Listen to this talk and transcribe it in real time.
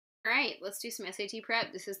All right, let's do some SAT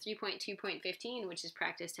prep. This is 3.2.15, which is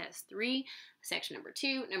practice test 3, section number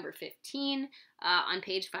 2, number 15, on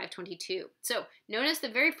page 522. So notice the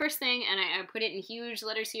very first thing, and I put it in huge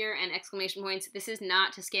letters here and exclamation points, this is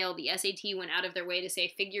not to scale. The SAT went out of their way to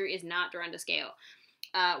say figure is not drawn to scale.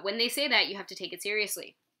 When they say that, you have to take it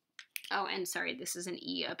seriously. Oh, and sorry, this is an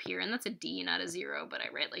E up here, and that's a D, not a 0, but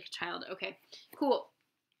I write like a child. Okay, cool.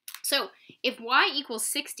 So if y equals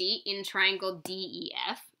 60 in triangle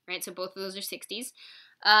DEF, right, so both of those are 60s,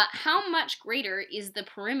 how much greater is the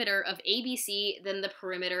perimeter of ABC than the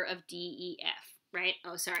perimeter of DEF, right?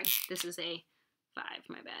 Oh, sorry, this is a 5,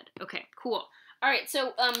 my bad. Okay, cool. All right,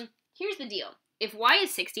 so here's the deal. If y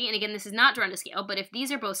is 60, and again, this is not drawn to scale, but if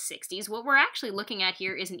these are both 60s, what we're actually looking at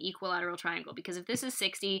here is an equilateral triangle, because if this is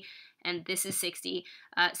 60 and this is 60,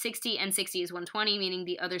 60 and 60 is 120, meaning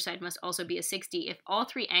the other side must also be a 60. If all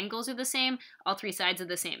three angles are the same, all three sides are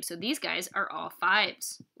the same. So these guys are all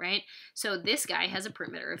 5s, right? So this guy has a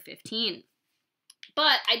perimeter of 15.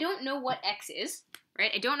 But I don't know what x is,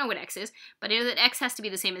 right? I don't know what x is, but I know that x has to be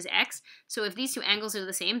the same as x. So if these two angles are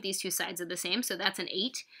the same, these two sides are the same, so that's an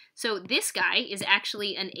 8. So this guy is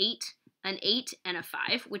actually an 8, and a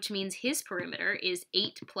 5, which means his perimeter is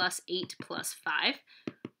 8 plus 8 plus 5,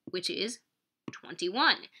 which is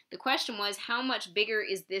 21. The question was, how much bigger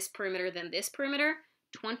is this perimeter than this perimeter?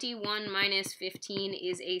 21 minus 15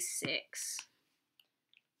 is a 6,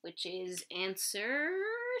 which is answer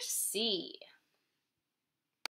C.